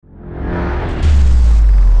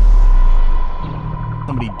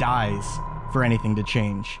somebody dies for anything to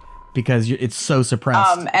change because it's so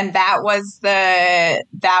suppressed. And that was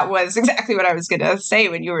exactly what I was going to say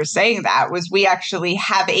when you were saying that, was we actually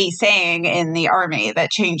have a saying in the Army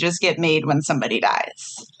that changes get made when somebody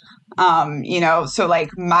dies. So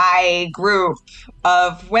like my group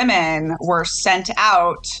of women were sent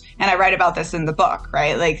out, and I write about this in the book,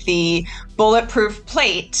 right? Like the bulletproof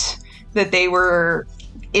plate that they were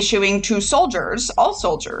issuing to soldiers, all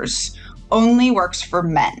soldiers, only works for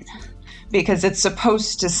men because it's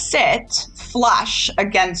supposed to sit flush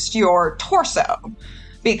against your torso.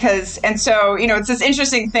 So it's this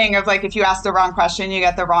interesting thing of like, if you ask the wrong question, you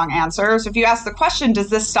get the wrong answer. So if you ask the question, does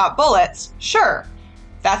this stop bullets? Sure.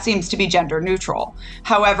 That seems to be gender neutral.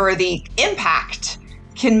 However, the impact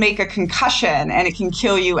can make a concussion and it can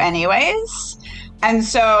kill you anyways. And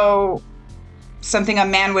so something a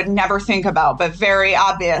man would never think about, but very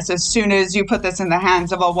obvious, as soon as you put this in the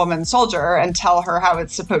hands of a woman soldier and tell her how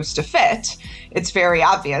it's supposed to fit, it's very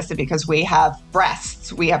obvious that because we have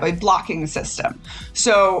breasts, we have a blocking system.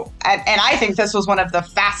 So, and I think this was one of the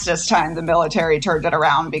fastest time the military turned it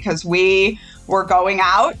around, because we were going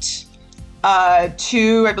out, I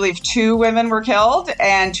believe two women were killed,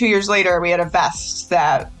 and 2 years later we had a vest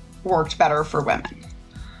that worked better for women.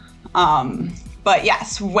 But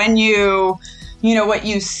yes, when what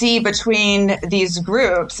you see between these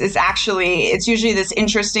groups is it's usually this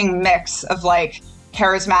interesting mix of like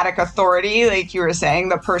charismatic authority. Like you were saying,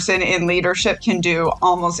 the person in leadership can do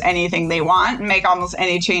almost anything they want and make almost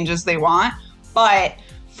any changes they want. But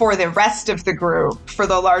for the rest of the group, for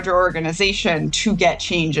the larger organization to get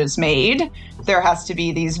changes made, there has to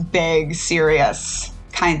be these big, serious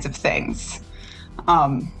kinds of things.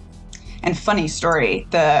 And funny story,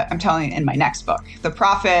 I'm telling in my next book,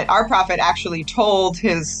 our prophet actually told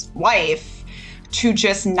his wife to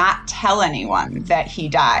just not tell anyone that he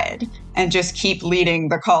died and just keep leading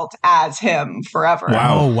the cult as him forever.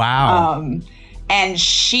 Wow. And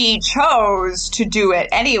she chose to do it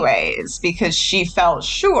anyways because she felt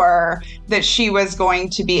sure that she was going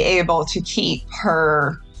to be able to keep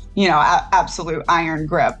her, absolute iron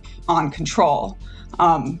grip on control.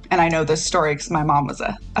 And I know this story because my mom was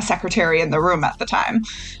a secretary in the room at the time.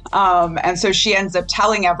 And so she ends up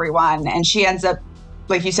telling everyone, and she ends up,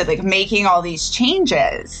 like you said, like making all these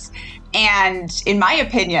changes. And in my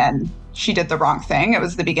opinion, she did the wrong thing. It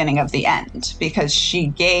was the beginning of the end, because she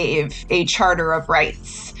gave a charter of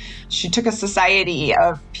rights. She took a society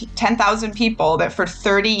of 10,000 people that for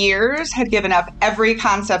 30 years had given up every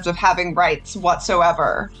concept of having rights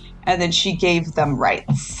whatsoever. And then she gave them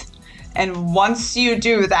rights. And once you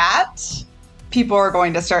do that, people are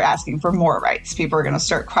going to start asking for more rights. People are going to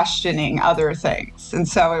start questioning other things. And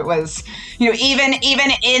so it was, even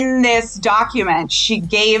in this document, she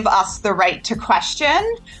gave us the right to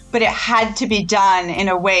question, but it had to be done in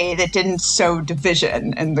a way that didn't sow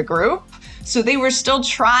division in the group. So they were still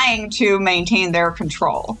trying to maintain their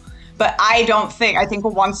control. But I think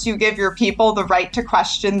once you give your people the right to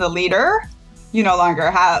question the leader, you no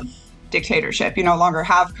longer have dictatorship. You no longer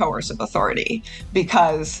have coercive authority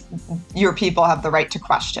because your people have the right to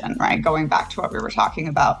question, right? Going back to what we were talking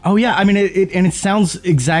about. Oh, yeah. I mean, it sounds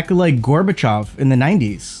exactly like Gorbachev in the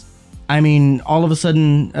 90s. I mean, all of a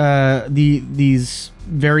sudden, these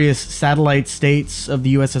various satellite states of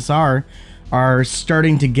the USSR are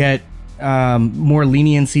starting to get more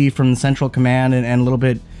leniency from the Central Command and a little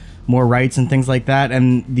bit more rights and things like that.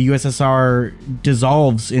 And the USSR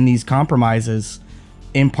dissolves in these compromises,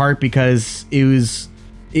 in part because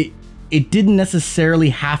it didn't necessarily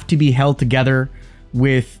have to be held together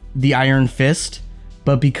with the Iron Fist,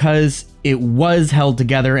 but because it was held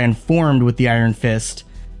together and formed with the Iron Fist,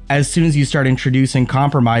 as soon as you start introducing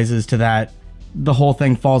compromises to that, the whole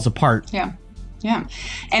thing falls apart. Yeah. Yeah.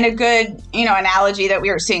 And a good, analogy that we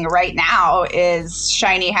are seeing right now is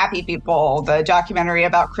Shiny Happy People, the documentary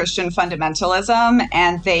about Christian fundamentalism.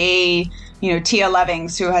 And they, Tia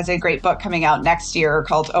Levings, who has a great book coming out next year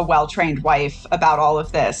called A Well-Trained Wife, about all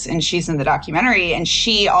of this. And she's in the documentary, and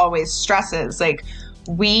she always stresses, like,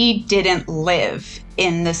 we didn't live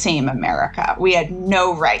in the same America. We had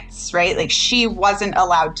no rights, right? Like, she wasn't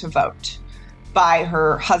allowed to vote by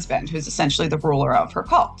her husband, who's essentially the ruler of her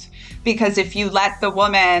cult. Because if you let the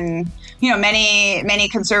woman, many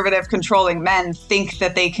conservative controlling men think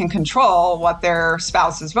that they can control what their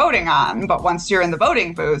spouse is voting on. But once you're in the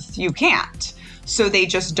voting booth, you can't. So they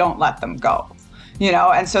just don't let them go,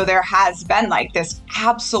 And so there has been like this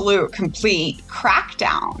absolute complete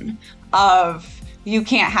crackdown of you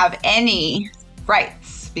can't have any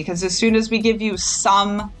rights, because as soon as we give you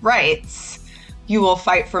some rights, you will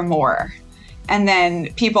fight for more. And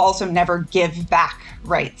then people also never give back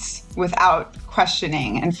rights without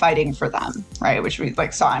questioning and fighting for them, right? Which we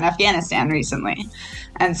like saw in Afghanistan recently.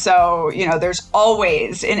 And so, you know, there's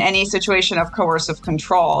always, in any situation of coercive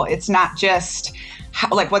control, it's not just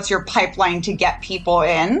like what's your pipeline to get people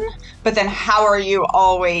in, but then how are you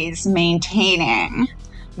always maintaining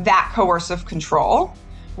that coercive control,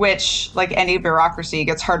 which, like any bureaucracy,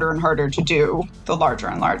 gets harder and harder to do the larger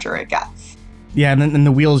and larger it gets. Yeah, and then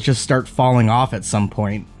the wheels just start falling off at some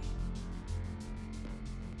point.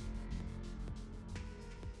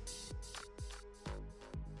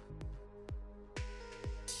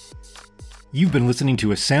 You've been listening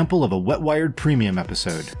to a sample of a Wet Wired Premium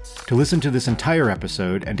episode. To listen to this entire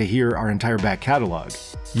episode and to hear our entire back catalog,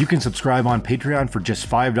 you can subscribe on Patreon for just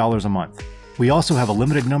 $5 a month. We also have a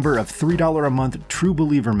limited number of $3 a month True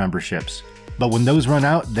Believer memberships, but when those run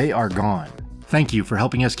out, they are gone. Thank you for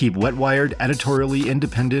helping us keep Wet Wired editorially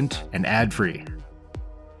independent and ad-free.